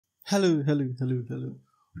Hello.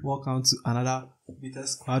 Welcome to another Beta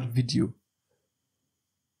Squad video.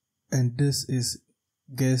 And this is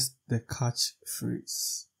Guess the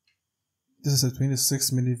Catchphrase. This is a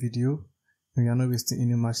 26-minute video, and we are not wasting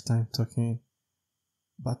any much time talking.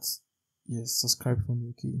 But yes, subscribe for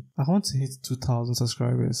me, okay? I want to hit 2,000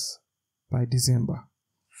 subscribers by December.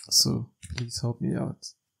 So please help me out.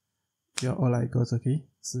 You're all I got, okay?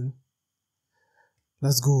 So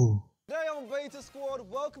let's go. Today on Beta Squad,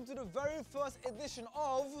 welcome to the very first edition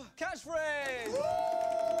of Catchphrase!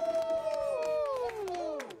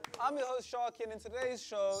 I'm your host Sharky, and in today's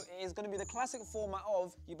show it is going to be the classic format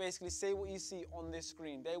of you basically say what you see on this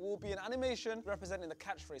screen. There will be an animation representing the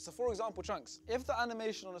catchphrase. So for example, Chunks, if the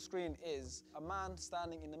animation on the screen is a man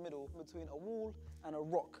standing in the middle between a wall and a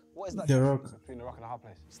rock, what is that? The rock. Between a rock and a hard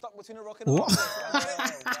place. Stuck between a rock and a hard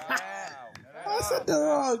place. I said the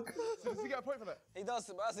rock. So does he get a point for that? He does,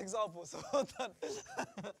 but that's an example, so well done.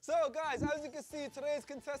 So guys, as you can see, today's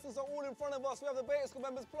contestants are all in front of us. We have the Beta Squad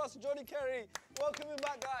members plus Johnny Kerry. Welcome him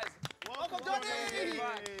back, guys. Welcome,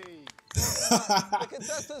 Johnny! The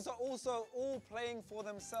contestants are also all playing for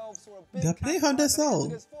themselves for a big They're playing for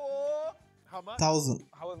themselves. For how much? 1,000.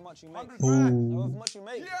 however much you make. Oh. However much you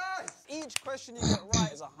make. Yes! Each question you get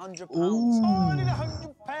right is £100. Ooh. Oh, I need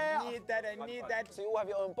 £100. I need that. So you all have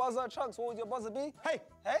your own buzzer. Chunks, what would your buzzer be? Hey!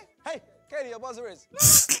 Katie, your buzzer is.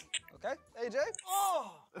 Okay, AJ?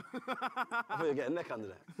 Oh! I thought you'd get a neck under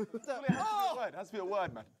there. It has to be a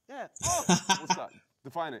word, man. Yeah. Oh! What's that?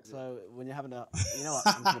 Define it. So when you're having a, you know what?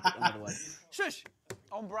 I'm gonna pick another word. Shush!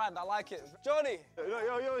 On brand, I like it. Johnny!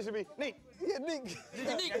 Yo, it should be Nick. Yeah, Nick.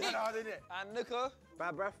 And Nico.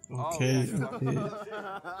 Bad breath. Okay.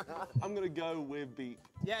 I'm gonna go with beep.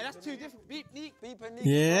 Yeah, that's two different. Beep, neek. Beep and Nick.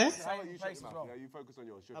 Yeah. How about you shut your mouth? Yeah, you focus on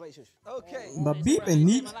yours. How about you shush? Okay. But beep and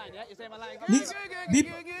neek. You say my line. Neek. Beep.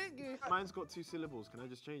 Mine's got 2 syllables. Can I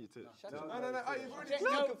just change it to? No. Oh, you've already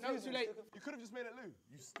No, too late. You could have just made it Lou.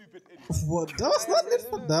 You stupid idiot. What? That was not meant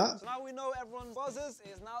for that. So now we know everyone's buzzers.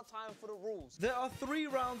 It is now time for the rules. There are 3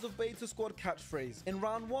 rounds of Beta Squad catchphrase. In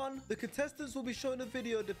round 1, the contestants will be shown a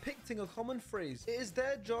video depicting a common phrase. It is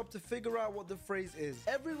their job to figure out what the phrase is.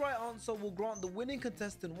 Every right answer will grant the winning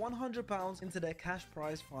contestant £100 into their cash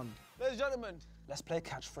prize fund. Ladies and gentlemen, let's play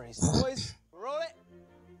catchphrase. Boys, roll it.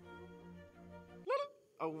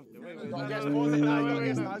 Oh,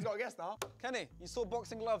 He's got a guess now. Kenny, you saw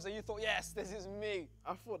boxing gloves and you thought, yes, this is me.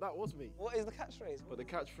 I thought that was me. What is the catchphrase? But the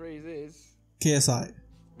catchphrase is. KSI.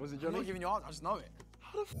 Was it I'm Johnny? not giving you answers, I just know it.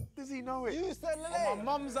 How the f does he know it? You said Lily. On my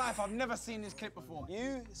mum's life, I've never seen this clip before.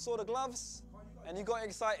 You saw the gloves and you got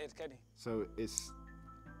excited, Kenny. So it's.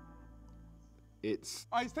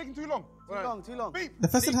 Oh, he's taking too long. Too long. Beep. The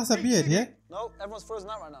person has a beard, yeah? No, everyone's frozen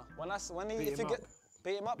out right now. If you him get up.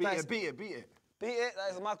 beat him up, Beat guys. it. Beat it. That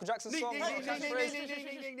is a Michael Jackson song. Wait.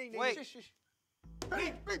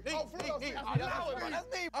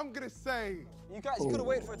 I'm gonna say. You guys, you could have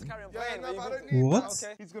waited for it to carry on playing. No, but but I you don't need What? that.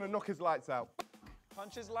 Okay. He's gonna knock his lights out.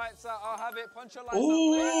 Punch his lights out. I'll have it. Punch your lights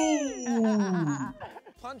Oh. out.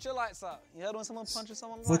 Punch your lights out. You heard when someone punches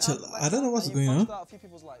someone's Punch lights your- out? I don't know what's And you going on. punched out a few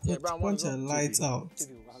people's lights. Punch your lights out. 2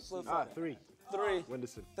 people. So far. 3. 3.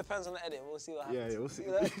 Wenderson. Depends on the edit. We'll see what happens. Yeah, we'll see.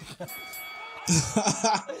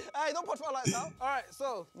 Hey, don't punch my lights out. All right,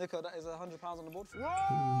 so Nico, that is £100 on the board for you.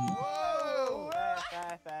 Whoa!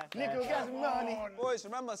 Nico, get some money. Boys,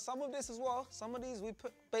 remember some of this as well. Some of these we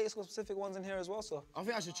put Beta Squad specific ones in here as well. So I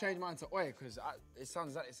think I should change mine to Oi because it sounds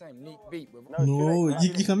exactly the same. Neat beat. With No,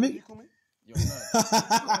 you can make. You're a nerd.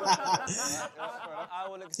 I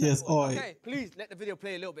will accept. Yes, oi. Okay. Please let the video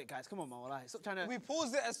play a little bit, guys. Come on, man. Like, stop trying to. We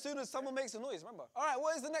paused it as soon as someone makes a noise. Remember. All right.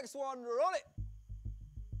 What is the next one? Roll it.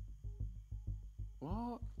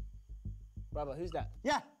 What? Brother, who's that?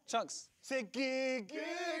 Yeah. Chunks. Say gig.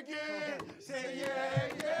 Say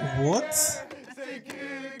yeah. What? Say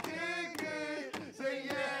gig. Say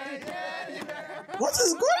yeah. What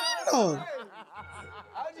is going on?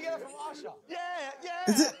 How did you get it from Usher? Yeah.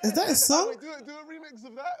 Is that a song? Wait, do a remix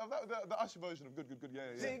of that, the Usher version of Good. Yeah.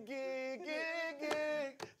 Say gig.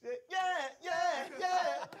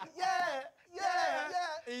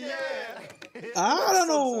 I don't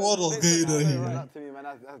know what was going on here. That to me, man.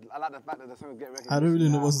 I like the fact that the song is getting recognized. I don't really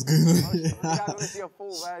know what's going on If you here. guys want to see a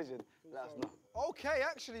full version, let us know. Okay,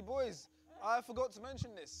 actually, boys, I forgot to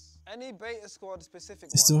mention this. Any Beta Squad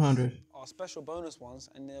specific It's ones 200. are special bonus ones,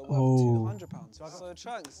 and they're worth Oh. £200. So,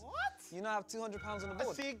 Chunks, you now have £200 on the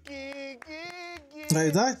board. Like,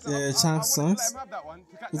 is that Chance songs?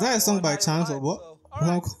 Is that a song by Chance or what? So, I'm all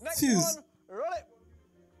right, next confused. one, roll it.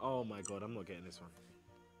 Oh my god, I'm not getting this one.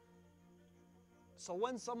 So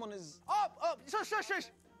when someone is up, shush.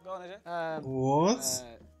 Go on, AJ. What?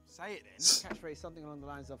 Say it then. Catchphrase something along the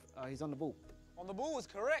lines of he's on the ball. On the ball was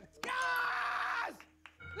correct. Yes!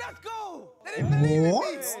 Let's go! They didn't believe it.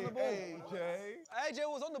 What? On the ball. AJ. AJ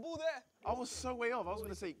was on the ball there. I was so way off. I was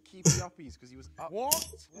gonna say keep the uppies because he was up. What?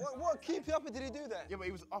 What keep you up did he do there? Yeah, but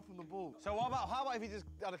he was up on the ball. So how about if he just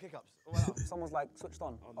had the kick-ups? Someone's like switched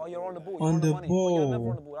on. Oh, you're on the ball. On You're the money. But you're never ball.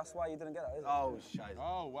 on the ball. That's why you didn't get it, is it? Oh, shit.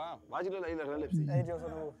 Oh, wow. Why'd you look like you look at lipstick? AJ was on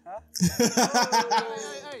the ball. Huh?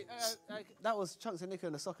 Hey, that was Chunks and Nico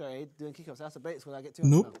in the soccer aid doing kick-ups. That's a bait squad. I get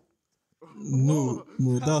 200 Nope.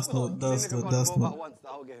 No, that's not. That's Nico not. got the That's ball about not. once the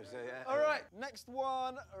whole game, so yeah. All right, next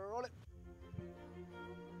one. Roll it.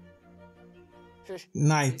 Shush.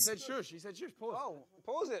 Night. He said shush. He said shush. Pause. Oh,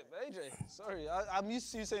 pause it, AJ. Sorry, I'm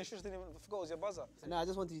used to you saying shush. Didn't even forgot it was your buzzer. No, I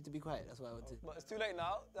just wanted you to be quiet. That's what I wanted. But it's too late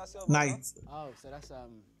now. That's your buzzer. Night. Oh, so that's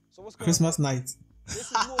So what's going Christmas night. on?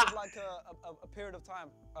 This is more of like a period of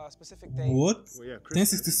time, a specific day. What? Well, yeah,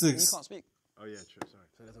 1066. You can't speak. Oh yeah, true. Sorry.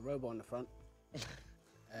 So there's a robot on the front.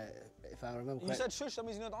 If I remember You correctly. said shush. That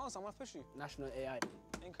means you know the answer. I'm gonna push you. National AI.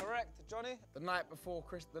 Incorrect, Johnny. The night before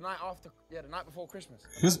Christmas. The night after. Yeah, the night before Christmas.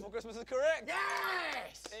 Before Christmas is correct.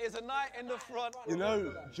 Yes! It is a night in the front. You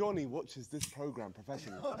know, Johnny watches this program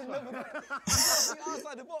professionally. Think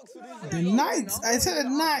outside the box for these. The night. I said a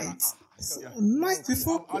night. Night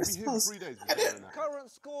before I'd be here for Christmas. 3 days before doing that. Current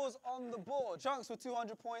scores on the board. Chunks with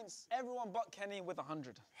 200 points. Everyone but Kenny with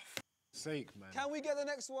 100. Sake, man. Can we get the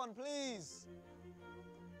next one, please?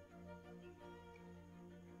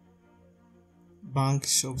 Bank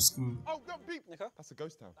shop school. Oh, no, beep. Nico? That's a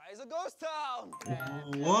ghost town. That is a ghost town.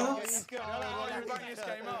 What? What is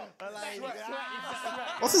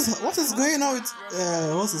going on with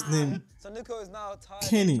what's his name? So Nico is now tied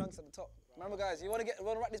Kenny. with Chunks at the top. Remember, guys, you want to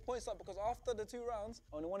write these points up because after the 2 rounds,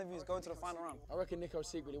 only one of you is going to the final round. I reckon Nico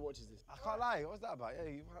secretly watches this. I can't lie. What's that about?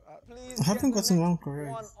 Yeah, Please. I haven't get the gotten one next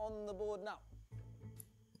correct. One on the board now.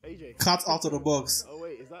 AJ. Cat out of the box. Oh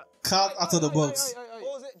wait, is that? Cat out of the box.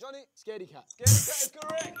 Pause it, Johnny. Scaredy cat. Scaredy cat is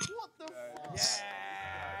correct. What the f?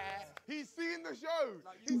 He's seen the show.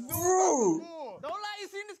 He's Bro. saw it before. Don't lie. You've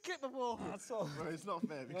seen this clip before. That's all. Bro, it's not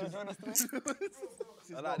fair because. I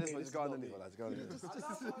like this one. Just go underneath. Just go underneath.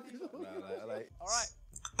 I like. All right.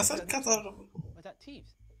 I said cat out of the box. Was that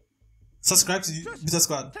Thieves? Subscribe to Beta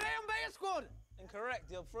Squad. Today on Bayer Squad. Incorrect.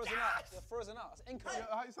 You're frozen out. You're frozen out. It's incorrect.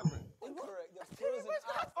 How you celebrate? Incorrect. You're frozen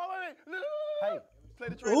out. Oh, wait. No. Hey. Play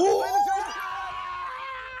the trailer. Oh.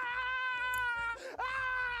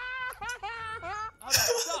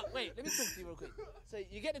 Stop. Wait, let me talk to you real quick. So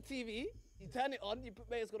you get the TV, you turn it on, you put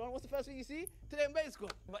Bayer Squad on. What's the first thing you see? Today on Bayer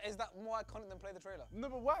Squad. But is that more iconic than play the trailer? No,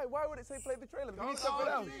 but why? Why would it say play the trailer? We need something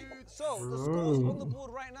else. So the scores on the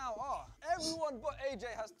board right now are everyone but AJ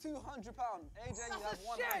has £200. AJ, you have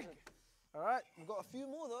 100. All right, we've got a few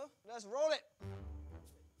more though. Let's roll it.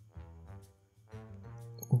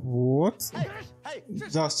 What? Hey,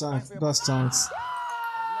 Just chance. Just chance. I've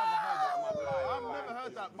never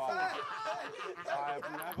heard that before. I've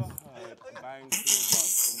never heard bang for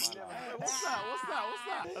your buck in my life. What's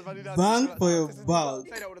that? Bank for your bank.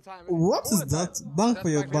 Say that all the time. What is that? Bank for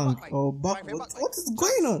your bank or back? What is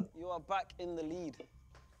going on? You are back in the lead.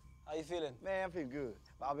 How you feeling? Man, I'm feeling good.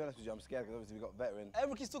 But I'll be honest with you, I'm scared because obviously we got veteran.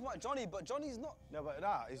 Everyone keeps talking about Johnny, but Johnny's not. No, but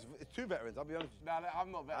nah, it's 2 veterans. I'll be honest. Nah, I'm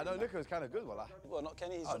not I know Nico's kind of good, well. Well, not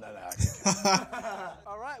Kenny. He's Oh, no.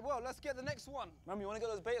 All right, well, let's get the next one. Remember, you want to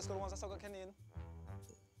get those beta squad ones? That's how I got Kenny in.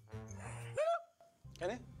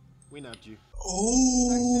 Kenny? We nabbed you.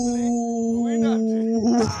 Oh. We nabbed you.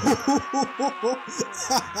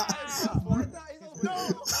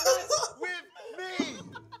 with me.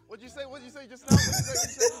 What'd you say? What'd you say just now?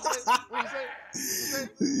 What'd you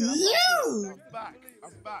say? You.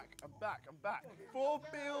 I'm back. 4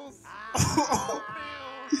 bills.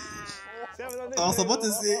 I was about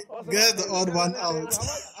to say, get the odd one out.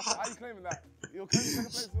 How are you claiming that? You're claiming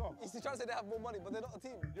second place as well. He's trying to say they have more money, but they're not a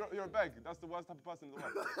team. You're a beg. That's the worst type of person in the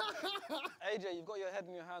world. AJ, you've got your head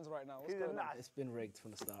in your hands right now. What's going on? It's been rigged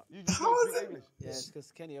from the start. You just How don't is speak it? English. Yeah, it's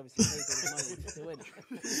because Kenny obviously pays all the money to win.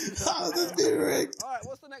 How is it correct? All right,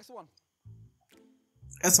 what's the next one?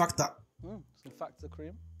 S Factor. Some Factor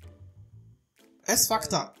cream. S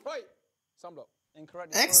Factor. Wait. Sunblock.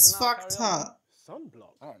 Incorrect. X Carry on. Factor.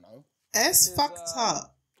 Sunblock? I don't know. S Factor.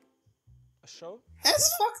 A show.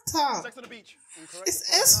 S Factor. Sex on the beach. Incorrect. It's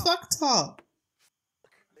S Factor.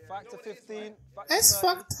 Factor 15. Factor S 30.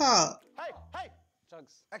 Factor. Hey!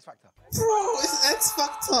 Chugs. X Factor. Bro, it's X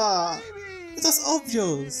Factor. It was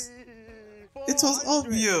obvious. It was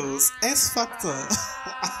obvious. S Factor.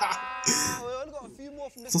 We only got a few more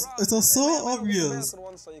from this round. It was so There may be obvious. best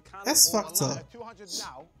one, so you can S afford a Factor. lot. 200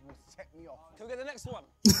 now will set me off. Can we get the next one?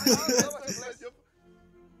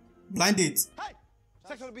 Blind date.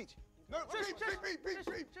 Sex on the beach. No, beach. Hey,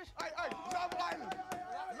 Love Island.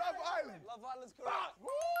 Love Island's correct.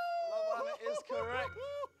 Love Island is correct.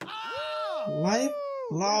 Life,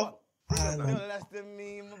 love, island. You're less than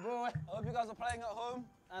me, my boy. I hope you guys are playing at home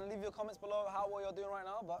and leave your comments below how well you're doing right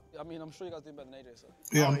now. But I mean, I'm sure you guys are doing better than AJ. So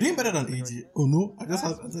Yeah, I'm doing better than AJ. Oh no, I just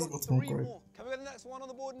got one three correct. more. Can we get the next one on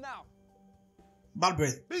the board now? Bad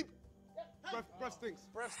breath. Beep. Breath stinks.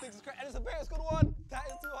 Breath stinks is correct, and it's a very good one. That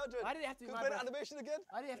is 200. Why did it have to be Good my bit breath? animation again.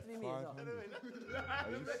 Why do you have to be me as well? Are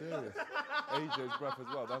you serious? AJ's breath as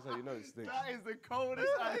well. That's how you know it stinks. That is the coldest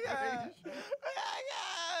animation.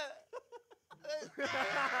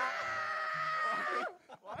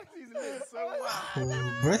 Why is his lips so wild?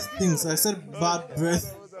 Oh, breath things. I said bad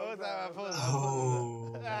breath.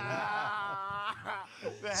 Oh.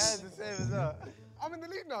 The hair's the same as that. I'm in the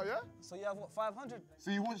lead now, yeah? So you have what, 500?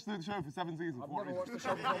 So you watched the show for 7 seasons? I've never watched the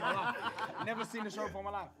show before in my life. Never seen the show before in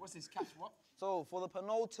my life. What's this? Catch what? So for the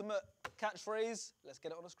penultimate catchphrase, let's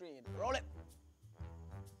get it on the screen. Roll it.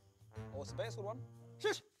 Oh, it's a basic one.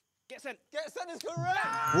 Shush! Get sent. Get sent is correct.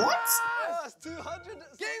 What? Yes, 200.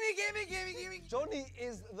 Give me. Johnny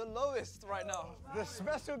is the lowest right now. The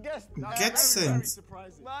special guest. Get sent.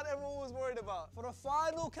 surprising. Man, everyone was worried about. For the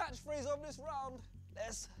final catchphrase of this round,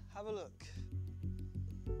 let's have a look.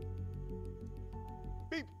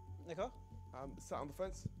 Beep. Nico? Sat on the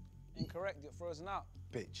fence. Incorrect, you're frozen out.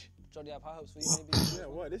 Bitch. Johnny, I have high hopes for you, maybe. Yeah,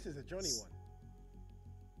 what? This is a Johnny one.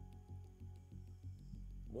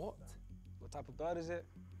 What? What type of bird is it?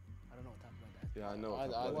 I don't know what type of bird that is. Yeah, I know. I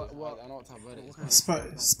know what type of bird it is.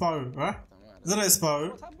 Sparrow, right? Is that a sparrow?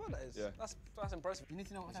 What type of bird that is? Yeah. That's impressive. You need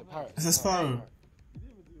to know what type of bird. Parrot. It's a sparrow.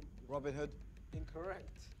 Robin Hood. Incorrect.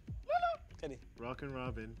 Kenny? Rockin'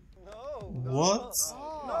 Robin. No. What?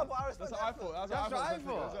 No, but I respect That's what I thought. That's what I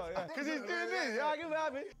thought. Because he's doing this. Yeah, I give it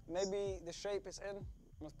happy. Maybe the shape it's in.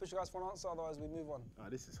 I must push you guys for an answer, otherwise we move on. Oh,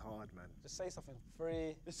 this is hard, man. Just say something.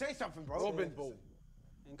 3. Just say something, bro. Robin Ball.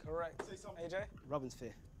 Incorrect. AJ? Robin's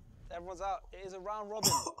fear. Everyone's out. It is a round robin.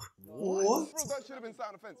 What? Bro, that should have been sat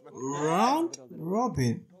on the fence, man. Round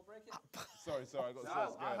robin. Sorry, I got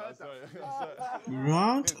so scared. Sorry.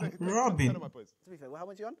 Round robin. My points. To be fair, how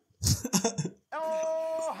much you on?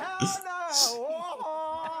 Oh, hell no!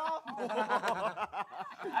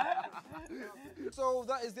 So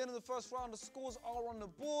that is the end of the first round. The scores are on the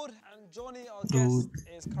board, and Johnny, our Dude, guest,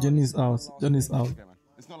 is currently Johnny's second out. last. Johnny's out. Okay, man.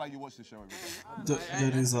 It's not like you watch the show every day.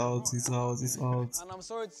 Johnny's out. He's out. He's out. And I'm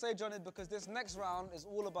sorry to say, Johnny, because this next round is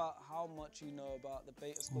all about how much you know about the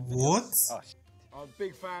Beta Squad videos. What? I'm a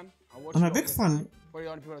big fan. I watch I'm a lot big of fan. them. Probably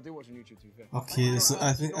the only people I do watch on YouTube, to be fair. Okay, so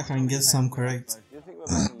I think I can get some correct. You think we're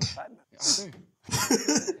back on the side? I do.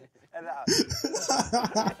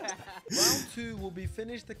 Round 2 will be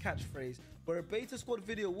finish the catchphrase, where a Beta Squad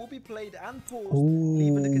video will be played and paused,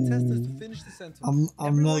 leaving the contestants to finish the sentence. I'm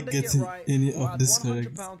Everyone not that get getting right any will of add this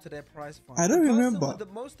 £100 correct. to their prize fund. I don't The person remember. with the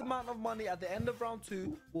most amount of money at the end of round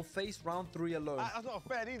 2 will face round 3 alone. That's not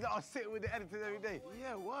fair. These are sitting with the editors every day.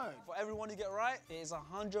 Yeah, what? For everyone you get right, it is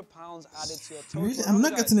 £100 added to your total. Really? I'm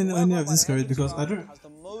not getting any Whoever of this by the end correct because this I round don't. has the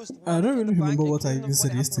most I money don't in really the remember bank, what I including said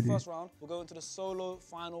what happened in the yesterday. First round, we'll go into the solo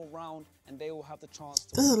final round, and they will have the chance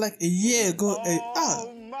to. This is like a year ago.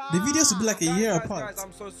 The videos will be like a year apart. Guys,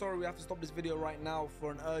 I'm so sorry. We have to stop this video right now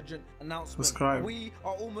for an urgent announcement. Subscribe. We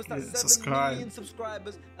are almost at Yeah, 7 subscribe. million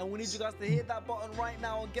subscribers, and we need you guys to hit that button right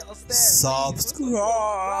now and get us there. Round 2. Can we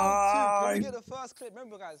Subscribe. get the first clip?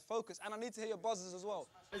 Remember, guys, focus, and I need to hear your buzzers as well.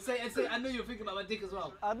 And say, I knew you were thinking about my dick as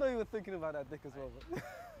well. I know you were thinking about that dick as well, but.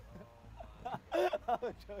 I'm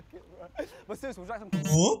joking, bro. But seriously, would you like some?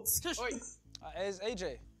 What? It's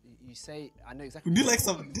AJ. You say, I know exactly. Would you like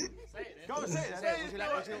some dick? Say it. Go say it. Say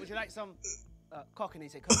it. Would you like some cock? And he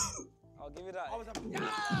said cock. I'll give you that.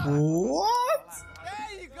 What?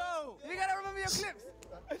 There you go. You gotta remember your clips.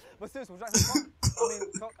 But seriously, would you like some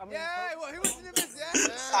cock? I mean, Yeah, cock. what? Who wants to do this? Yeah, I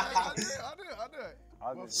do it. The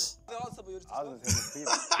answer, but you were just I was gonna say the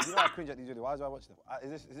You know I cringe at these videos. Why do I watch them?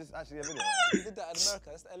 Is this actually a video? You did that in America.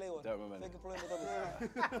 That's the LA one. Don't remember. Think of pulling the double.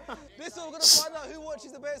 This one, we're gonna find out who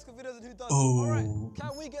watches the Beta Squad videos and who doesn't. Oh. All right.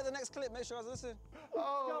 Can we get the next clip? Make sure you guys listen.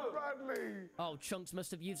 Oh, Bradley. Oh, Chunks must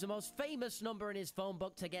have used the most famous number in his phone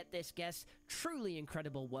book to get this guest. Truly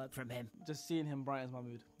incredible work from him. Just seeing him brightens my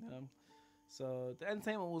mood, you know. So the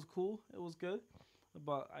entertainment was cool. It was good,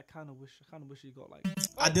 but I kind of wish he got like.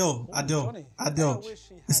 Adele. It's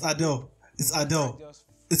Adele. It's Adele.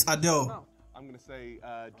 It's Adele. I'm gonna say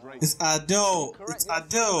Drake. It's Adele. It's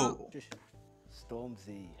Adele.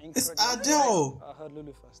 Stormzy. It's Adele. I heard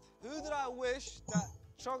Lulu first. Who did I wish that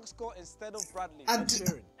Chunks got instead of Bradley? Ed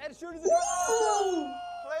Sheeran. Ed Sheeran is the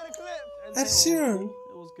Play the clip. Ed Sheeran.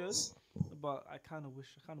 It was good, but I kind of wish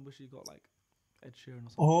he got like Ed Sheeran or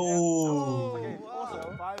something. Oh.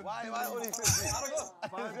 Also, Why only 50? I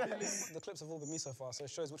don't know. The clips have all been me so far, so it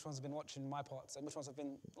shows which ones have been watching my parts and which ones have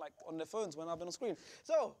been like on their phones when I've been on screen.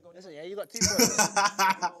 So, Listen, yeah, you got 2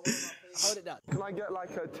 points. Hold it down. Can I get like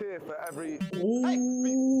a tier for every...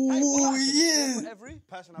 Oh, yeah. every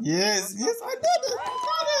person Yes, I did it.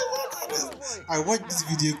 I watched this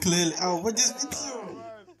video clearly. I watched this video.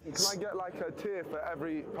 Can I get like a tier for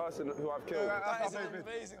every person who I've killed? That is an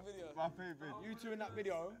amazing video. My favourite. You two in that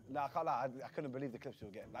video? Nah, I can't lie. I couldn't believe the clips you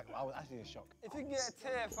were getting. Like, I was actually in shock. If you can get a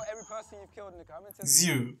tier for every person you've killed, Nico, how many tiers?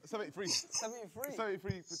 0. 73. 73.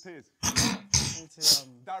 73 for tears. To,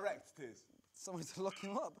 Direct tears. someone to lock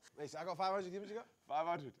him up. Wait, so I got 500. Give me what you got?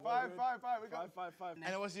 500. 5. We got 5.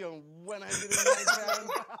 And what's he on?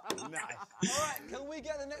 199. Nice. All right, can we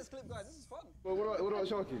get the next clip, guys? This is fun. Well, what about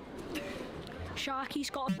Sharky? Sharky's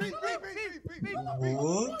got a... Beep. What?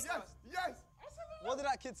 Yes. What did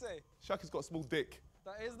that kid say? Sharky's got a small dick.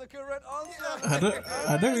 That is the correct answer.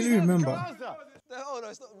 I don't really remember. Oh no,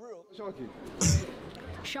 it's not real. Sharky.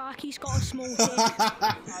 Sharky's got a small dick.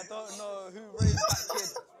 I don't know who raised that kid.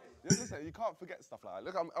 Listen, you can't forget stuff like that.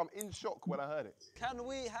 Look, I'm in shock when I heard it. Can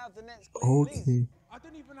we have the next clip, Okay. please? I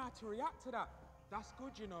don't even know how to react to that. That's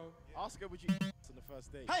good, you know. Ask her, would you on the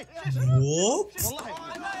first date? Hey! What?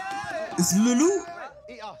 It's Lulu?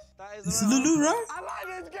 Eat us. That is It's the right Lulu, answer. right? I like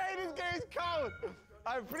this game. This game's cold.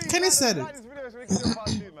 I'm pretty Kenny said it. like this video so we can do a part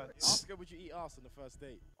 2, man. Ask her, would you eat ass on the first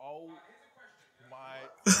date? Oh my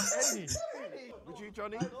Eddie. Would you,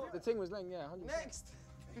 Johnny? The thing was laying, yeah. 100%. Next.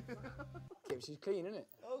 She's clean, isn't it?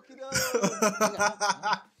 Okie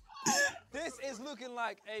This is looking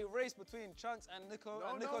like a race between Chunks and Nico,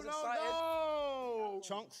 and Nico's excited. No.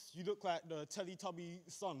 Chunks, you look like the Teletubby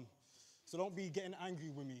son, so don't be getting angry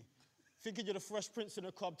with me. Thinking you're the Fresh Prince in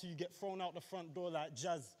the club till you get thrown out the front door like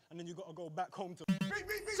Jazz, and then you got to go back home to... Beep.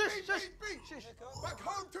 Back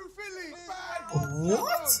home to Philly. Bang.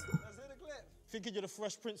 What? Let's hear the clip. Thinking you're the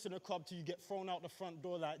Fresh Prince in the club till you get thrown out the front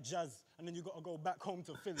door like Jazz, and then you got to go back home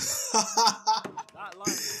to Philly. That line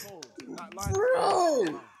is cold. That line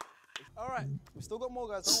Bro. All right, we've still got more,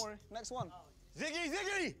 guys. Don't worry. Next one.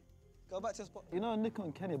 Ziggy. Go back to your spot. You know, Nico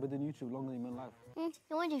and Kenny have been doing YouTube longer than me in life. I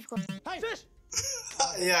wonder if you've got... Hey, fish!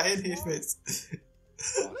 Yeah, I hate his face.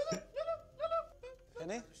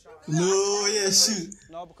 Kenny? No, yeah, shoot.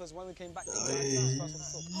 No, because when we came back, Hey.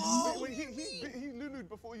 Wait, he lulued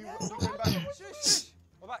before you came back. Shush.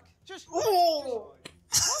 We're back. Shush. Oh.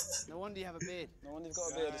 No wonder you have a beard. No wonder you've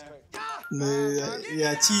got a beard. It's great. No,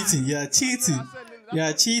 yeah, cheating. Yeah, cheating.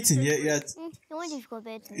 Yeah. I wonder if you've got a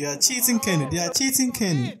beard. Yeah, cheating, Kenny. Yeah, cheating,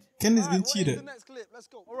 Kenny. Kenny's been What is cheated. the next clip? Let's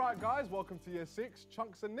go. All right, guys, welcome to year 6.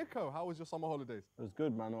 Chunks and Nico, how was your summer holidays? It was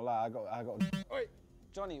good, man. No lie. I got.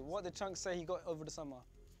 Johnny, what did Chunks say he got over the summer?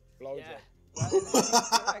 Blowjob. That is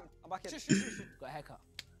incorrect. I'm back in. Got a haircut.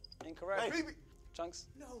 Incorrect. Baby. Chunks.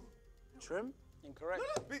 No. Trim. Incorrect.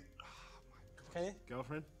 Beep. Kenny?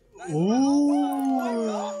 Girlfriend? Ooh. I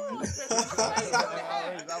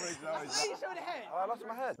lost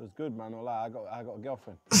my head. It was good, man. No lie. I got a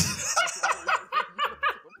girlfriend.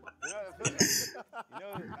 You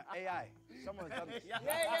know, AI. Someone's done this. Yeah.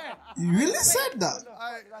 You really said that?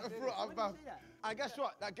 And guess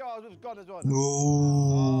what? That girl I was with gone as well.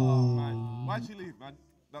 No. Man, why'd she leave, man?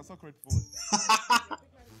 That's not great performance.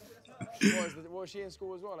 Was she in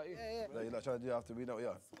school as well, like you? No, you're not trying to do it after we know what you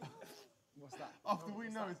are. What's that? After we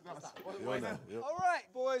know it's not. All right,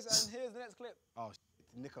 boys, and here's the next clip. Oh,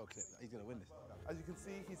 Nico clip. He's going to win this. As you can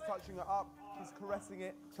see, he's touching it up. He's caressing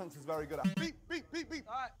it. Chunks is very good at... Beep. All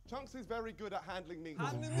right. Chunks is very good at handling me. Bro.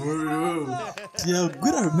 Yeah,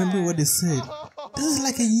 good. I remember what they said. This is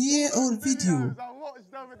like a year-old video. I watched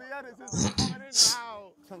them with the edits. It's coming in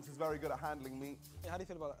now. Chunks is very good at handling me. Yeah, how do you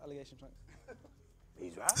feel about that allegation, Chunks?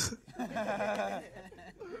 He's right.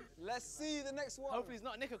 Let's see the next one. Hopefully it's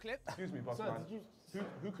not a Nico clip. Excuse me, boss man.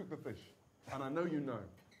 Who cooked the fish? And I know you know.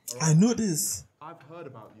 I know this. I've heard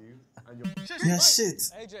about you and your... Yeah, shit.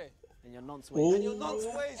 AJ. And your nonce Oh. And your nonce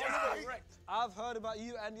ways. You're correct. I've heard about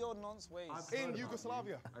you and your nonce ways. In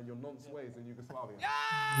Yugoslavia. And your nonce ways in Yugoslavia.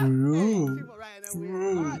 Bro. All right,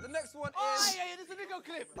 the next one is... Yeah, this is a Nico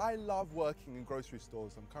clip. I love working in grocery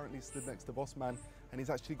stores. I'm currently stood next to Boss Man, and he's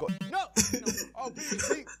actually got... No! Oh,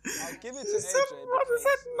 beep. I'll give it to AJ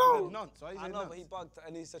because... No. Nonce, right? I know, but he bugged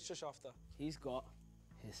and he said shush after. He's got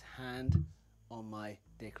his hand on my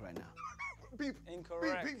dick right now. Beep.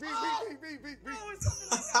 Incorrect. Beep.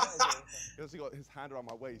 He also got his hand around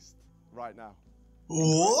my waist right now.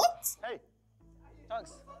 What? Hey.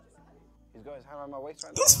 Chunks. He's got his hand around my waist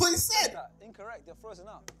right now. That's what he said. Incorrect. You're frozen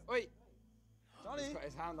up. Wait. Johnny. He's got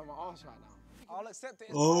his hand on my arse right now. I'll accept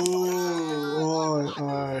it. Alright.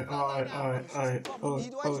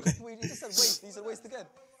 He just said waste. He said waste again.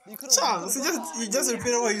 You could Chance, you just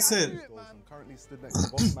repeated what you said. I'm currently stood next to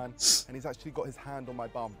Boss Man, and he's actually got his hand on my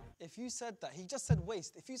bum. If you said that, he just said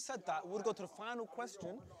waste. If you said that, we would go to the final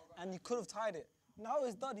question, and you could have tied it. Now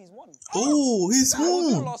he's done. He's won. Oh, he's We'll do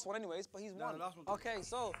the won. last one anyways, but he's won. Okay,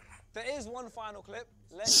 so there is one final clip.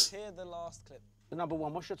 Let's hear the last clip. The number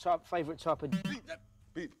one, what's your favourite type of...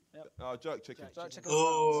 Beep. Jerk chicken. Jerk chicken.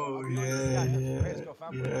 Oh, yeah.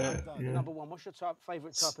 Number one, what's your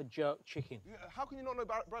favourite type of jerk chicken? How can you not know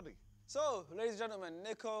Bradley? So, ladies and gentlemen,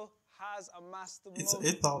 Nico has amassed the most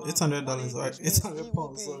 $800, money, right? which means £800, he will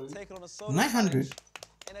be sorry. taking on a solo 900.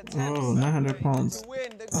 in attempt Oh, £900. to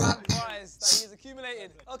win the grand prize that he has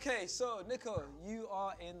accumulated. Okay, so Nico, you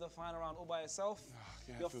are in the final round all by yourself.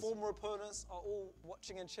 Your former opponents are all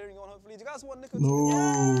watching and cheering you on. Hopefully, do you guys want Nico?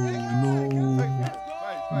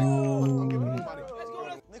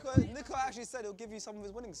 Nico actually said he'll give you some of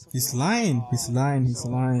his winnings. He's lying.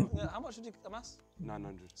 Yeah, how much did you amass?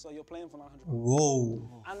 900. So you're playing for 900.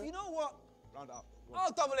 Whoa. And you know what? Round up.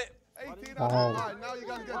 I'll double it. 18. Wow. Alright, now you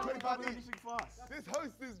guys get 25 each. This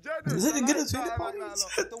host is generous. Is it to get a 20 I like points?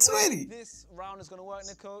 that a lot. The way 20. this round is going to work,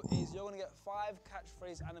 Nico, is you're going to get 5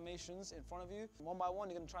 catchphrase animations in front of you. One by one,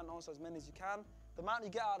 you're going to try and answer as many as you can. The amount you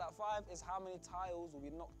get out of that 5 is how many tiles will be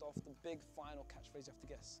knocked off the big final catchphrase you have to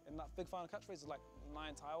guess. And that big final catchphrase is like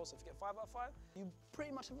 9 tiles, so if you get 5 out of 5, you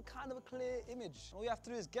pretty much have a kind of a clear image. All you have to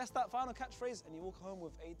do is guess that final catchphrase and you walk home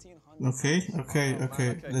with 1,800.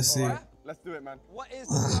 Okay. Let's see. Alright? Let's do it, man. What is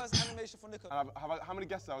the first animation for Nico? How many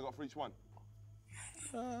guesses have I got for each one?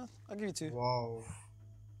 I'll give you 2. Wow.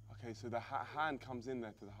 Okay, so the hand comes in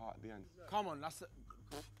there to the heart at the end. Come on, that's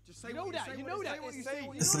just say you know what that. You know that. what you Say see.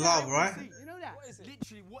 what It's you love, right? You know that? What is it?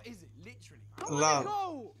 Literally, what is it? Literally. Love.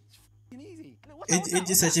 Go. It's easy. It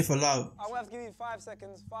just searching for love. I will have to give you 5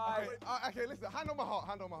 seconds. 5. Okay, listen. Hand on my heart.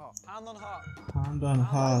 Hand on my heart. Hand on heart. Hand on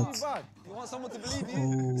heart. You want someone to believe you?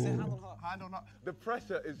 You say hand on heart. Hand on heart. The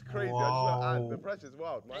pressure is crazy. Wow. The pressure is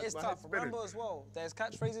wild. It is tough. Remember as well, there's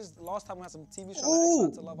catchphrases. Last time we had some TV shows Ooh. like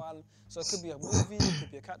X Factor, Love Island. So it could be a movie, it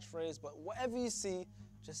could be a catchphrase, but whatever you see,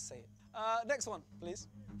 just say it. Next one, please.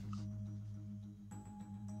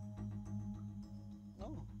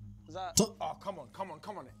 No. Is that? Oh, come on.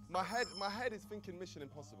 My head is thinking Mission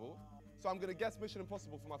Impossible, so I'm gonna guess Mission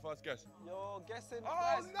Impossible for my first guess. You're guessing.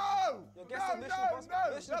 Oh no! You're guessing Mission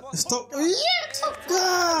Impossible. Mission Impossible. Stop.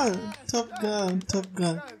 Yeah, Top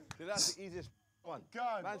Gun. That's the easiest one.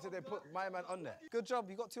 Gun. Man said they put my man on there. Good job.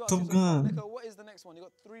 You got 2 out Top of 2. Gun. Nico, what is the next one? You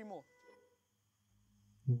got 3 more.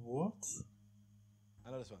 What?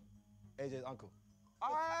 I know this one. AJ's uncle.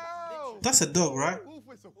 Oh! That's a dog, right? Wolf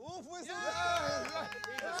whistle. Wolf whistle.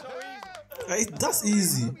 That's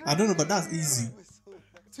easy. I don't know, but that's easy.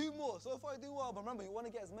 2 more. So far you do well, but remember, you want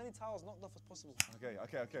to get as many tiles knocked off as possible. Okay.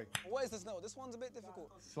 What is this now? This one's a bit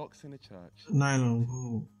difficult. Socks in a church. Nylon,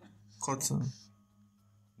 wool, cotton.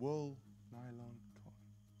 Wool, nylon, cotton.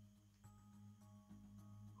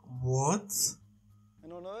 What?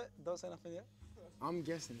 Anyone know it? Don't say nothing yet. I'm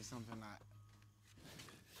guessing it's something like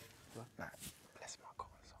that. Bless my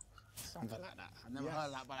cotton socks. Something like that. I've never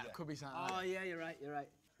heard that, but it could be something like that. Oh, yeah, you're right.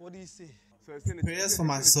 What do you see? So it's in a Prayers for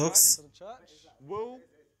my socks. To the church? Wool,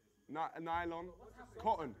 nylon,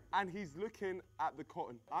 cotton. And he's looking at the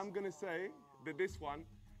cotton. I'm gonna say that this one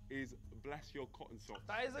is bless your cotton socks.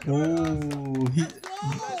 That is a good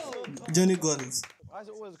Oh, Johnny got it. Why is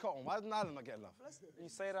it always cotton? Why is nylon not getting love? You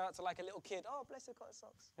say that to like a little kid. Oh, bless your cotton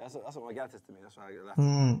socks. Yeah, that's what my gal says to me. That's why I get laughed.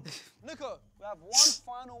 Nico, we have one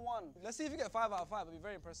final one. Let's see if you get 5 out of 5. It'll be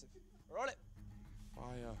very impressive. Roll it.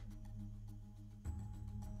 Fire.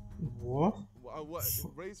 What? What?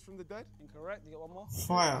 Raised from the dead? Incorrect. You get 1 more.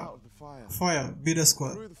 Fire. Out of the fire. Fire. Be the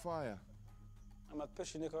squad. Through the fire. I'm gonna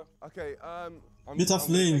push you, Nico. Okay. I'm Bit of gonna take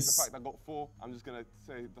flames. the fact that I got 4. I'm just gonna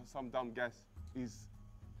say some dumb guess. He's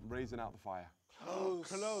raising out the fire.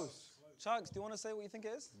 Close. Chunks, do you want to say what you think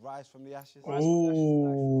it is? Rise from the ashes.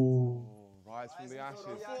 Oh. Rise from the ashes.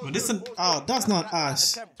 But this is, that's not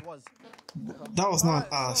ash. Attempt was. That was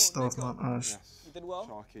not ash. That was not ash. You did well.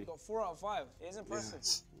 Sharky. You got 4 out of 5. It is impressive.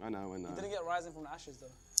 I know. You didn't get rising from the ashes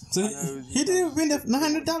though. So he didn't win the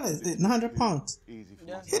 £900, £900. Easy for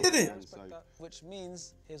Yeah, myself. He did it. I respect that. Which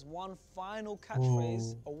means he's one final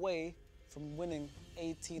catchphrase away from winning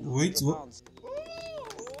 £1,800.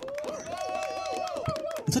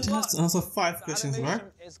 I thought he has to answer 5 questions, the right?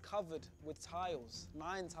 animation is covered with tiles,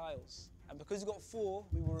 9 tiles. And because you got 4,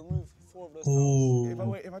 we will remove 4 of those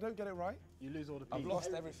tiles. If I don't get it right, you lose all the I've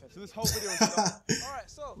lost everything. So this whole video is Alright,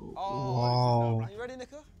 so. Wow. Are you ready,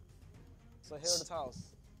 Nico? So here are the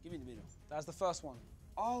tiles. Give me the middle. That's the first one.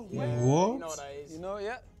 Oh, What? wait. You know what that is. You know it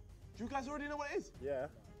yet? Do you guys already know what it is? Yeah.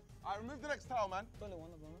 I remove the next tile, man. Only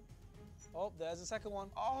one at the moment. Oh, there's the second one.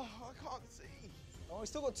 Oh, I can't see. Oh, we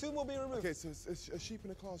still got 2 more being removed. Okay, so it's a sheep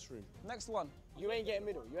in a classroom. Next one. You ain't getting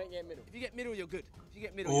middle. You ain't getting middle. If you get middle, you're good. If you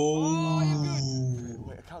get middle, Oh. you're good.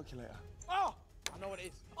 Wait, a calculator. Oh, I know what it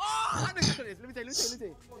is. Oh, I know what it is. Let me tell you.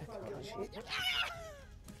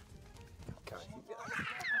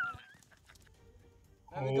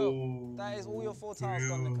 There we go. That is all your 4 tiles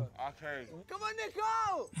done, Nico. Okay. Come on,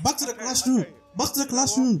 Nico. Back to the classroom. Back to the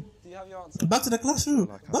classroom. Do you have your answer? Back to the classroom.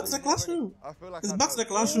 Back to the classroom. I feel like It's back to the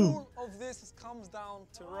classroom. All of this comes down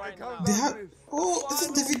to right now. They have. Oh, this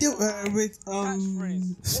is the video with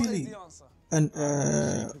Catchphrase. What Philly is the answer? and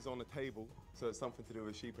sheep is on a table, so it's something to do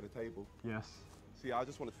with sheep at a table. Yes. See, I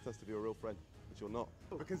just wanted to test if you're a real friend, but you're not.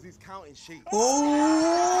 Because he's counting sheep.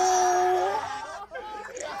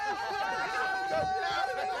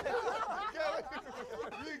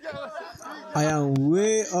 I am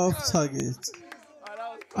way off target.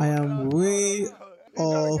 I am way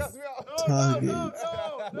off target.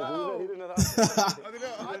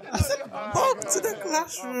 I said, back to the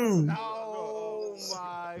classroom. Oh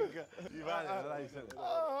my god. You've had it.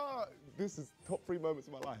 This is top 3 moments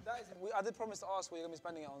of my life. I did promise to ask what you're going to be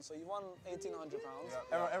spending it on, so you won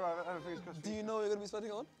 £1,800. Do you know what you're going to be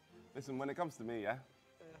spending it on? Listen, when it comes to me,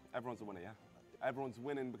 everyone's a winner, Everyone's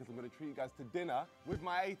winning because I'm going to treat you guys to dinner with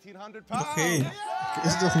my £1,800. Okay.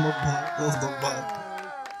 It's just not bad. That's not bad.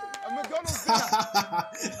 A McDonald's dinner.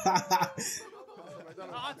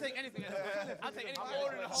 I'll take anything. I'll take anything. I'm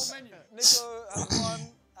ordering the whole menu. Nico has won,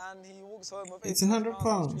 and he walks home with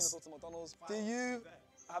 £1,800. Do you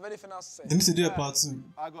have anything else to say? Let me see, do a part 2.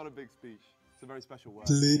 I got a big speech. It's a very special word.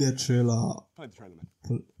 Play the trailer. Play the trailer,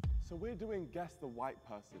 man. So we're doing Guess the White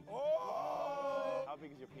Person. Oh! How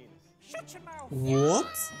big is your penis? Shut your mouth.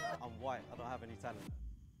 What? I'm white. I don't have any talent.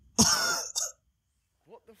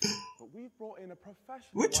 What the f? But we've brought in a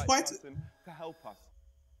professional Which white person to help us.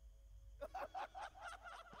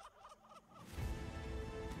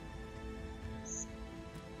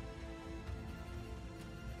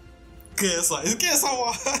 Guess what?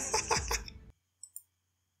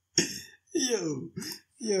 Yo,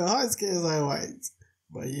 how is KSI white?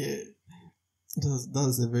 But yeah,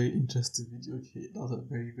 that's a very interesting video. Okay, that's a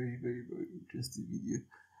very, very, very, very interesting video.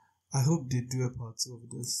 I hope they do a part 2 of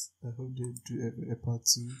this. I hope they do a part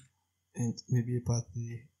 2 and maybe a part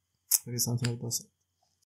 3. Maybe something like that.